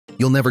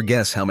You'll never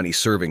guess how many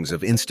servings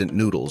of instant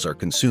noodles are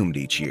consumed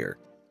each year.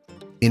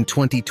 In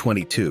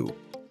 2022,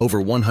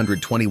 over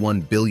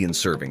 121 billion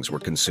servings were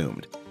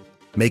consumed,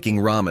 making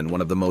ramen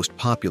one of the most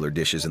popular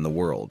dishes in the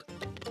world.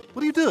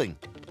 What are you doing?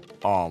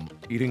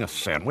 Eating a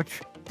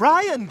sandwich?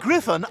 Brian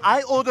Griffin,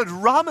 I ordered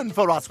ramen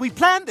for us. We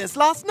planned this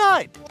last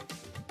night.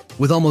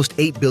 With almost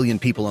 8 billion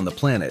people on the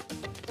planet,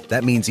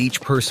 that means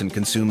each person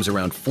consumes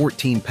around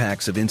 14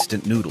 packs of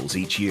instant noodles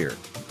each year.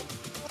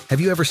 Have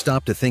you ever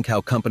stopped to think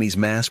how companies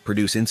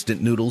mass-produce instant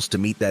noodles to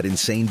meet that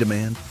insane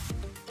demand?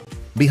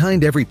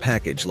 Behind every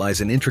package lies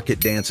an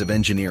intricate dance of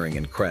engineering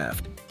and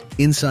craft.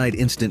 Inside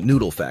instant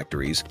noodle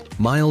factories,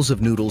 miles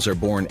of noodles are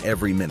born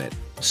every minute,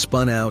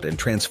 spun out and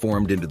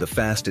transformed into the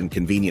fast and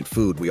convenient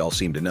food we all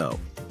seem to know.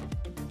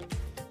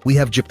 We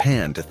have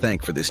Japan to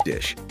thank for this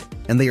dish,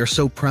 and they are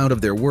so proud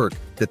of their work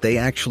that they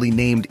actually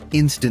named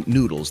instant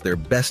noodles their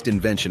best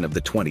invention of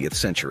the 20th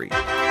century.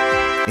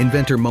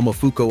 Inventor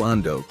Momofuku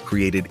Ando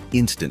created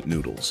instant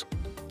noodles.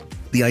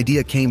 The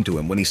idea came to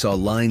him when he saw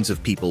lines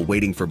of people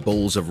waiting for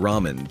bowls of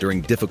ramen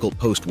during difficult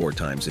post-war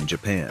times in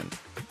Japan.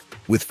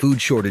 With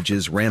food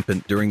shortages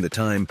rampant during the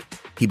time,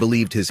 he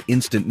believed his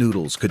instant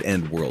noodles could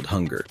end world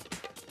hunger.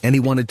 And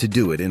he wanted to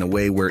do it in a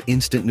way where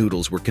instant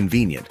noodles were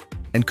convenient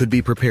and could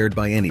be prepared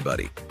by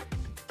anybody.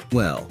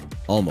 Well,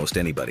 almost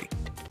anybody.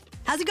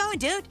 How's it going,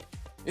 dude?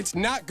 It's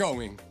not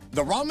going.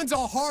 The ramen's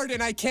all hard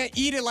and I can't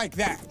eat it like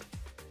that.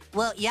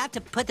 Well, you have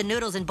to put the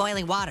noodles in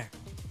boiling water.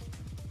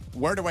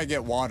 Where do I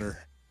get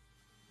water?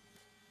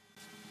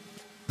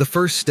 The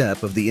first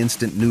step of the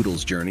instant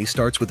noodles journey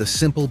starts with a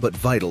simple but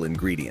vital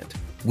ingredient: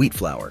 wheat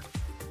flour.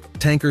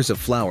 Tankers of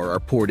flour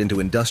are poured into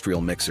industrial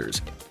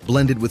mixers,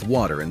 blended with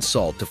water and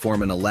salt to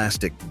form an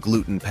elastic,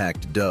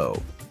 gluten-packed dough.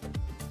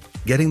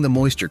 Getting the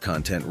moisture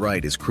content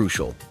right is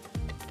crucial.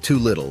 Too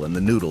little and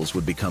the noodles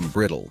would become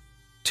brittle.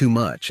 Too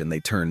much and they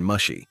turn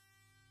mushy.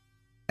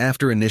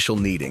 After initial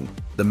kneading,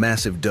 the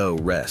massive dough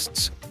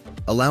rests,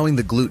 allowing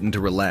the gluten to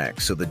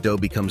relax so the dough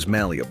becomes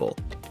malleable,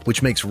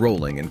 which makes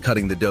rolling and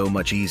cutting the dough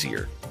much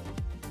easier.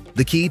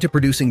 The key to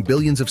producing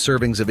billions of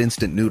servings of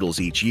instant noodles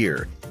each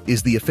year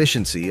is the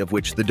efficiency of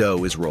which the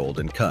dough is rolled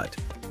and cut.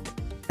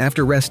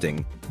 After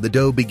resting, the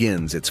dough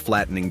begins its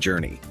flattening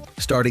journey,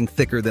 starting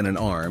thicker than an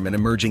arm and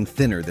emerging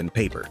thinner than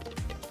paper.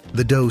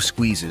 The dough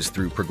squeezes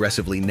through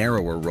progressively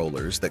narrower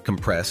rollers that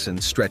compress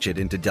and stretch it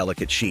into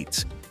delicate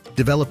sheets,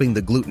 developing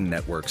the gluten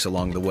networks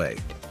along the way.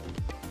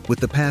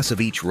 With the pass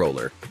of each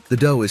roller, the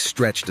dough is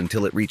stretched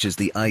until it reaches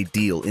the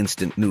ideal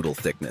instant noodle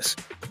thickness.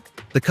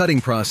 The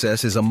cutting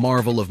process is a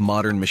marvel of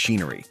modern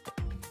machinery.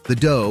 The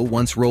dough,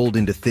 once rolled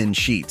into thin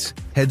sheets,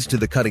 heads to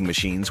the cutting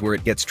machines where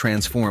it gets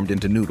transformed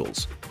into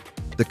noodles.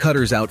 The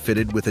cutters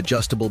outfitted with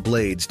adjustable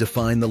blades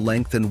define the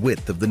length and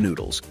width of the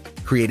noodles,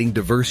 creating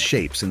diverse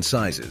shapes and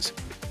sizes,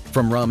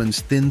 from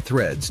ramen's thin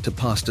threads to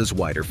pasta's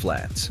wider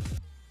flats.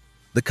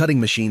 The cutting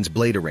machine's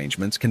blade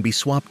arrangements can be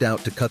swapped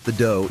out to cut the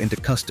dough into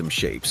custom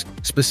shapes,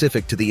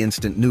 specific to the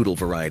instant noodle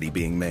variety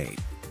being made.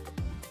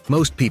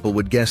 Most people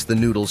would guess the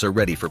noodles are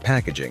ready for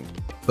packaging,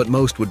 but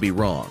most would be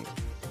wrong.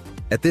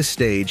 At this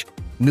stage,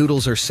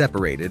 noodles are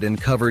separated and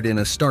covered in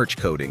a starch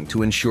coating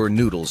to ensure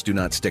noodles do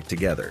not stick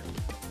together.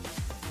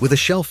 With a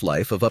shelf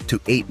life of up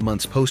to 8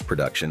 months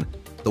post-production,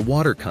 the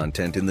water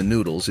content in the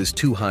noodles is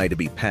too high to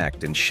be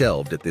packed and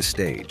shelved at this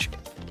stage.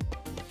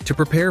 To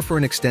prepare for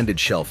an extended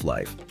shelf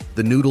life,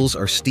 the noodles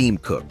are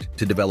steam-cooked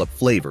to develop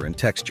flavor and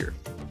texture.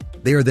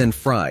 They are then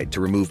fried to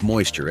remove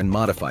moisture and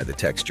modify the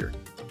texture,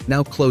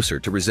 now closer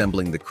to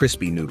resembling the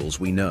crispy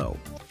noodles we know.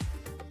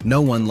 No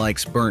one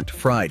likes burnt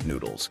fried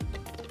noodles.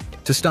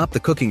 To stop the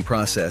cooking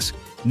process,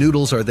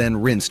 noodles are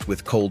then rinsed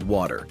with cold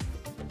water.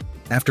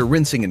 After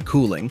rinsing and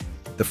cooling,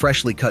 the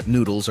freshly cut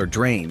noodles are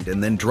drained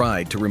and then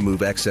dried to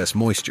remove excess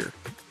moisture.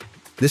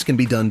 This can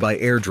be done by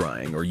air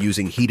drying or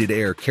using heated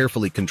air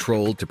carefully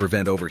controlled to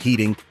prevent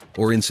overheating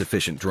or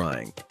insufficient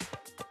drying.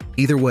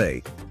 Either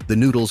way, the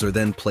noodles are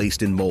then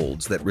placed in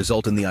molds that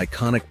result in the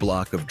iconic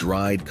block of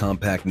dried,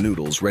 compact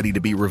noodles ready to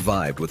be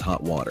revived with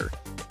hot water.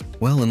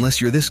 Well, unless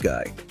you're this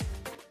guy.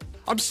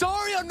 I'm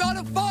sorry, I'm not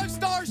a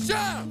 5-star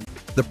chef!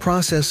 The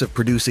process of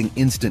producing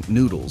instant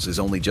noodles is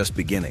only just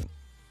beginning.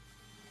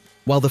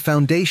 While the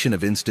foundation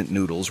of instant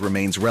noodles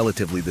remains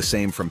relatively the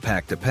same from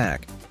pack to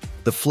pack,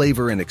 the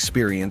flavor and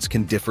experience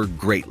can differ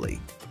greatly.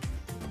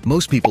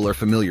 Most people are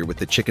familiar with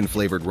the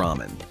chicken-flavored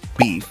ramen,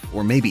 beef,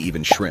 or maybe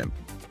even shrimp.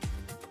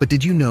 But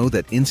did you know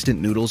that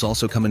instant noodles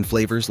also come in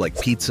flavors like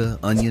pizza,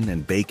 onion,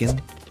 and bacon?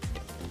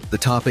 The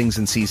toppings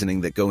and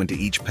seasoning that go into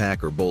each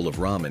pack or bowl of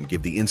ramen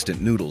give the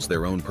instant noodles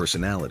their own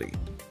personality.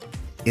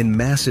 In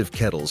massive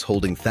kettles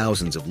holding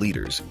thousands of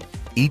liters,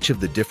 each of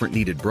the different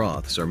kneaded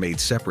broths are made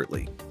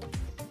separately.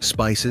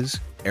 Spices,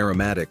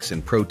 aromatics,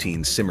 and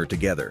proteins simmer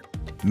together,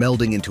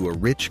 melding into a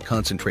rich,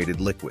 concentrated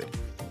liquid.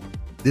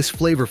 This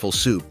flavorful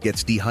soup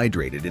gets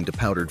dehydrated into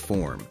powdered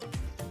form.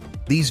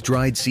 These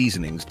dried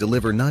seasonings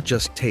deliver not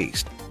just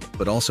taste,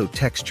 but also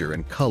texture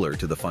and color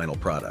to the final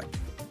product.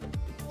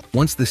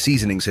 Once the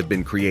seasonings have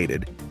been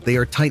created, they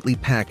are tightly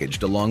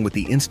packaged along with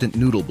the instant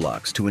noodle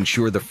blocks to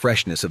ensure the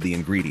freshness of the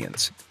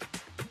ingredients.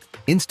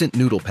 Instant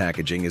noodle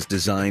packaging is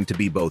designed to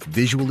be both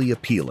visually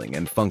appealing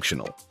and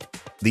functional.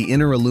 The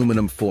inner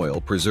aluminum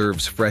foil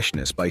preserves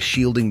freshness by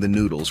shielding the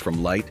noodles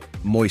from light,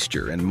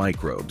 moisture, and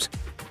microbes.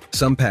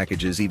 Some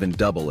packages even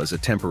double as a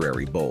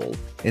temporary bowl,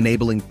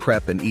 enabling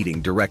prep and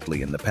eating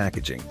directly in the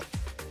packaging.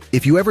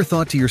 If you ever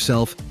thought to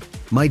yourself,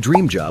 "My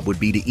dream job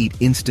would be to eat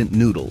instant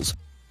noodles,"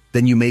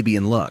 then you may be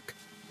in luck.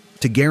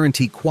 To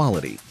guarantee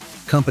quality,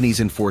 companies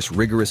enforce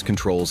rigorous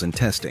controls and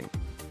testing.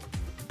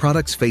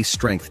 Products face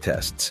strength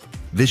tests,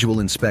 visual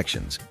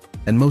inspections,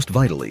 and most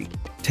vitally,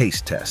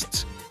 taste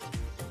tests.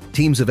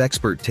 Teams of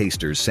expert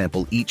tasters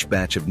sample each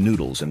batch of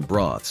noodles and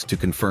broths to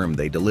confirm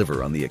they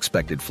deliver on the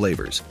expected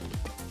flavors.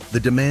 The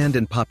demand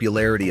and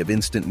popularity of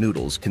instant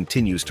noodles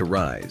continues to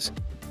rise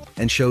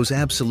and shows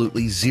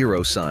absolutely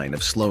zero sign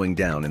of slowing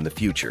down in the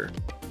future.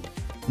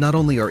 Not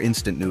only are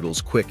instant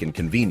noodles quick and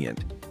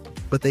convenient,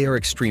 but they are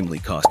extremely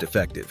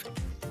cost-effective.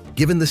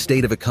 Given the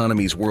state of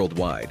economies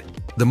worldwide,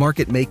 the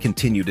market may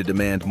continue to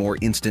demand more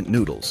instant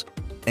noodles,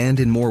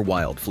 and in more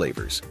wild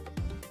flavors.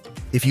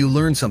 If you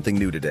learned something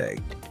new today,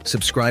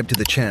 subscribe to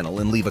the channel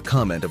and leave a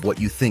comment of what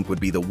you think would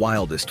be the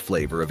wildest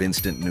flavor of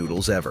instant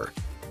noodles ever.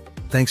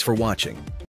 Thanks for watching.